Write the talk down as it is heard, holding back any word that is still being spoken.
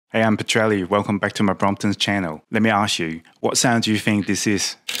Hey, I'm Petrelli. Welcome back to my Brompton's channel. Let me ask you, what sound do you think this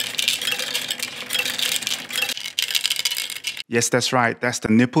is? Yes, that's right. That's the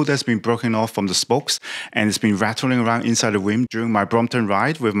nipple that's been broken off from the spokes and it's been rattling around inside the rim during my Brompton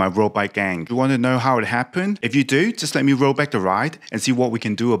ride with my road bike gang. You want to know how it happened? If you do, just let me roll back the ride and see what we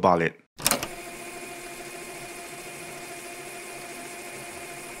can do about it.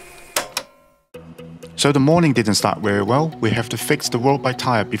 So the morning didn't start very well. We have to fix the road bike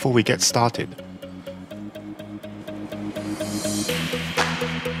tire before we get started.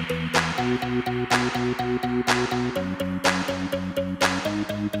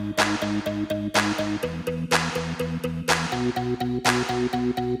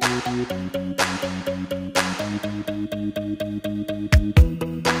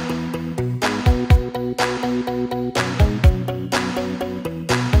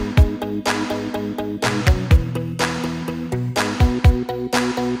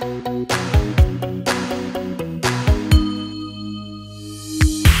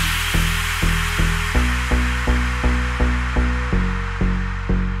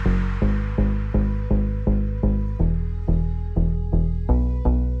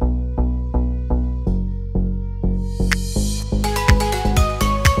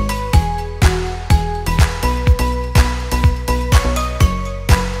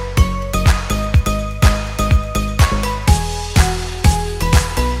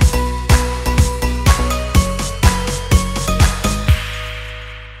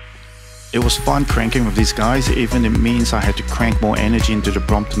 It was fun cranking with these guys, even it means I had to crank more energy into the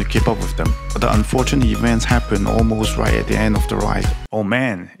Brompton to keep up with them. But the unfortunate events happened almost right at the end of the ride. Oh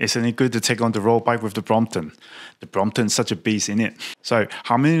man, isn't it good to take on the road bike with the Brompton? The Brompton's such a beast, isn't it? So,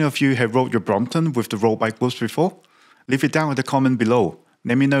 how many of you have rode your Brompton with the road bike wheels before? Leave it down in the comment below.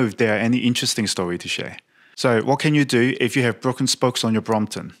 Let me know if there are any interesting stories to share. So, what can you do if you have broken spokes on your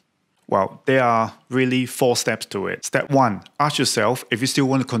Brompton? Well, there are really 4 steps to it. Step 1, ask yourself if you still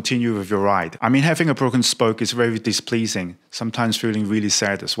want to continue with your ride. I mean, having a broken spoke is very displeasing, sometimes feeling really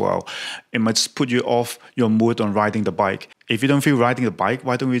sad as well. It might just put you off your mood on riding the bike. If you don't feel riding the bike,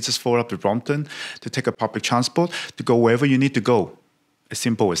 why don't we just fold up the Brompton to take a public transport to go wherever you need to go? As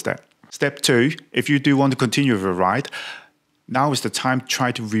simple as that. Step 2, if you do want to continue with your ride, now is the time to try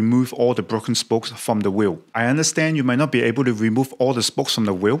to remove all the broken spokes from the wheel. I understand you might not be able to remove all the spokes from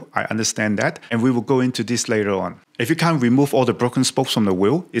the wheel. I understand that, and we will go into this later on. If you can't remove all the broken spokes from the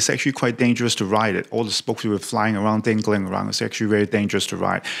wheel, it's actually quite dangerous to ride it. All the spokes will be flying around, dangling around. It's actually very dangerous to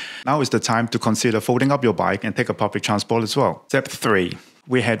ride. Now is the time to consider folding up your bike and take a public transport as well. Step 3.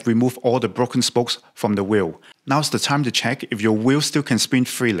 We had removed all the broken spokes from the wheel. Now's the time to check if your wheel still can spin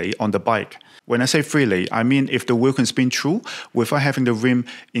freely on the bike. When I say freely, I mean if the wheel can spin true without having the rim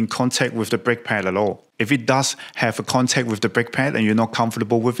in contact with the brake pad at all. If it does have a contact with the brake pad and you're not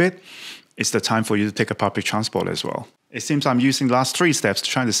comfortable with it, it's the time for you to take a public transport as well. It seems I'm using the last 3 steps to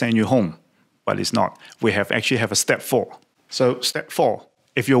try to send you home, but it's not. We actually have a step 4. So step 4.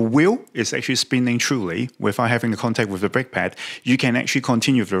 If your wheel is actually spinning truly without having the contact with the brake pad, you can actually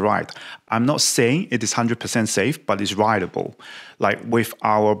continue the ride. I'm not saying it is 100% safe, but it's rideable. Like with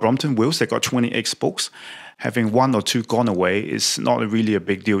our Brompton wheels, they got 28 spokes. Having 1 or 2 gone away is not really a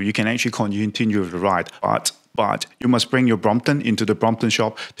big deal. You can actually continue with the ride, but you must bring your Brompton into the Brompton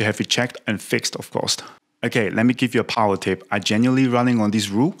shop to have it checked and fixed, of course. Okay, let me give you a power tip. I'm genuinely running on this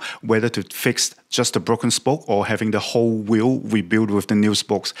rule, whether to fix just the broken spoke or having the whole wheel rebuilt with the new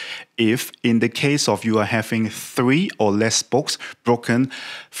spokes. If, in the case of you are having 3 or less spokes broken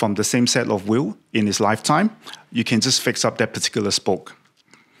from the same set of wheel in its lifetime, you can just fix up that particular spoke.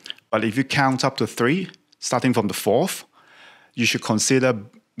 But if you count up to 3, starting from the 4th, you should consider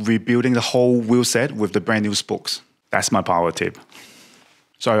rebuilding the whole wheel set with the brand new spokes. That's my power tip.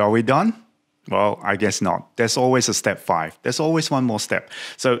 So are we done? Well, I guess not. There's always a step 5. There's always one more step.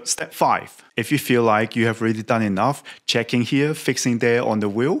 So step 5, if you feel like you have really done enough, checking here, fixing there on the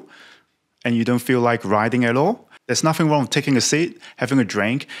wheel, and you don't feel like riding at all, there's nothing wrong with taking a seat, having a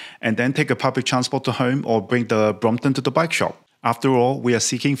drink, and then take a public transport to home or bring the Brompton to the bike shop. After all, we are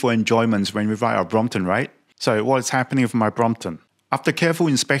seeking for enjoyment when we ride our Brompton, right? So what is happening with my Brompton? After careful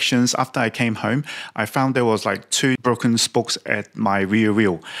inspections, after I came home, I found there was like 2 broken spokes at my rear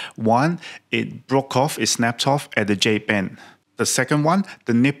wheel. One, it broke off, it snapped off at the J bend. The second one,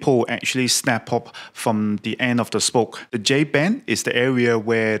 the nipple actually snapped off from the end of the spoke. The J bend is the area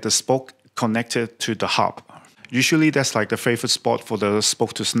where the spoke connected to the hub. Usually that's like the favorite spot for the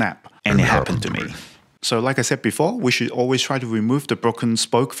spoke to snap. And it happened to me. So like I said before, we should always try to remove the broken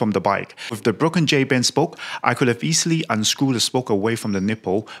spoke from the bike. With the broken J-bend spoke, I could have easily unscrewed the spoke away from the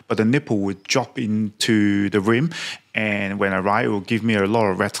nipple, but the nipple would drop into the rim and when I ride, it will give me a lot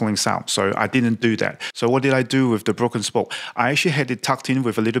of rattling sound. So I didn't do that. So what did I do with the broken spoke? I actually had it tucked in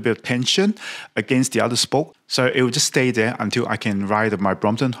with a little bit of tension against the other spoke. So it will just stay there until I can ride my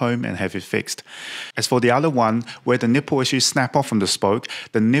Brompton home and have it fixed. As for the other one, where the nipple actually snap off from the spoke,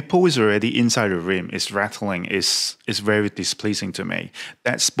 the nipple is already inside the rim. It's rattling. It's very displeasing to me.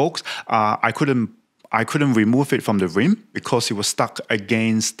 That spokes, I couldn't remove it from the rim because it was stuck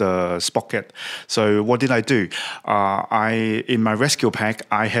against the sprocket. So what did I do? In my rescue pack,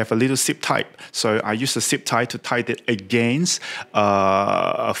 I have a little zip tie. So I used a zip tie to tie it against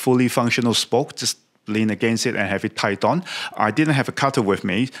a fully functional spoke, just lean against it and have it tied on. I didn't have a cutter with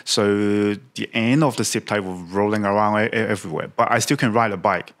me, so the end of the zip tie was rolling around everywhere. But I still can ride a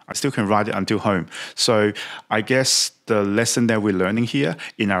bike. I still can ride it until home. So I guess the lesson that we're learning here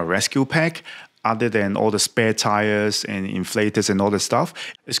in our rescue pack, other than all the spare tires and inflators and all the stuff,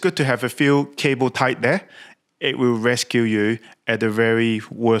 it's good to have a few cable tied there. It will rescue you at the very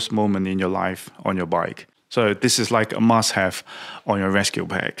worst moment in your life on your bike. So this is like a must-have on your rescue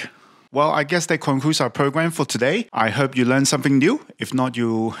pack. Well, I guess that concludes our program for today. I hope you learned something new. If not,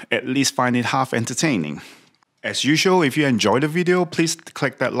 you at least find it half entertaining. As usual, if you enjoyed the video, please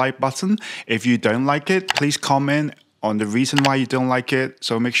click that like button. If you don't like it, please comment on the reason why you don't like it,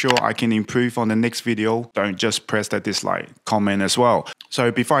 so make sure I can improve on the next video. Don't just press that dislike, comment as well.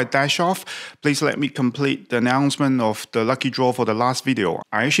 So before I dash off, please let me complete the announcement of the lucky draw for the last video.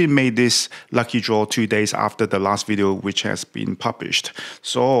 I actually made this lucky draw 2 days after the last video, which has been published.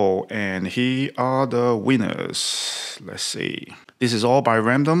 So, and here are the winners. Let's see. This is all by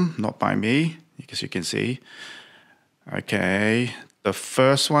random, not by me, as you can see. Okay, the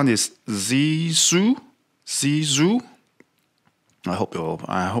first one is Zizou. I hope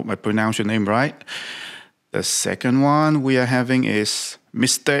I pronounced your name right. The second one we are having is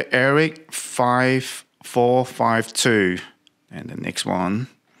Mr. Eric 5452. And the next one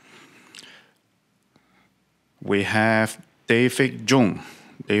we have David Chung.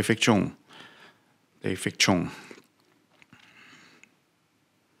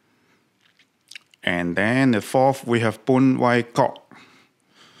 And then the fourth we have Bun Wai Kok.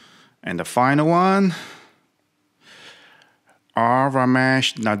 And the final one,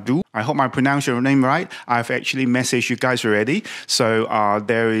 Ramesh Nadu. I hope I pronounced your name right. I've actually messaged you guys already. So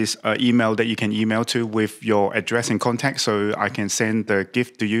there is an email that you can email to with your address and contact so I can send the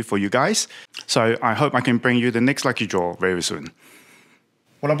gift to you for you guys. So I hope I can bring you the next lucky draw very soon.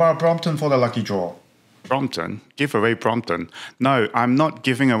 What about Brompton for the lucky draw? Brompton? Give away Brompton? No, I'm not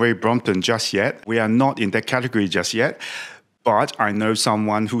giving away Brompton just yet. We are not in that category just yet. But I know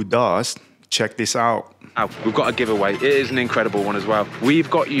someone who does. Check this out. We've got a giveaway. It is an incredible one as well. We've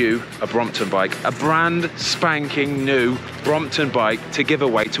got you a Brompton bike, a brand spanking new Brompton bike to give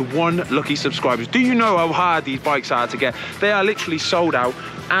away to one lucky subscriber. Do you know how hard these bikes are to get? They are literally sold out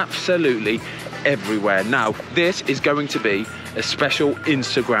absolutely everywhere. Now, this is going to be a special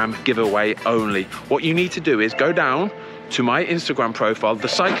Instagram giveaway only. What you need to do is go down to my Instagram profile, The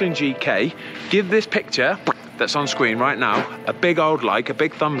Cycling GK, give this picture that's on screen right now a big old like, a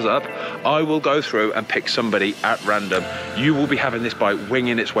big thumbs up. I will go through and pick somebody at random. You will be having this bike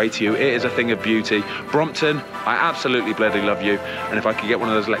winging its way to you. It is a thing of beauty. Brompton, I absolutely bloody love you. And if I could get one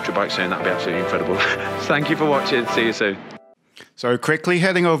of those electric bikes soon, that'd be absolutely incredible. Thank you for watching. See you soon. So quickly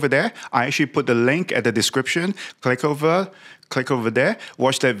heading over there, I actually put the link at the description. Click over there,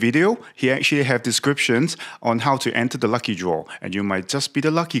 watch that video. He actually have descriptions on how to enter the lucky draw. And you might just be the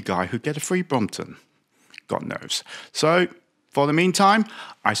lucky guy who get a free Brompton. God knows. So, for the meantime,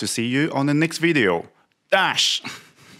 I shall see you on the next video. Dash!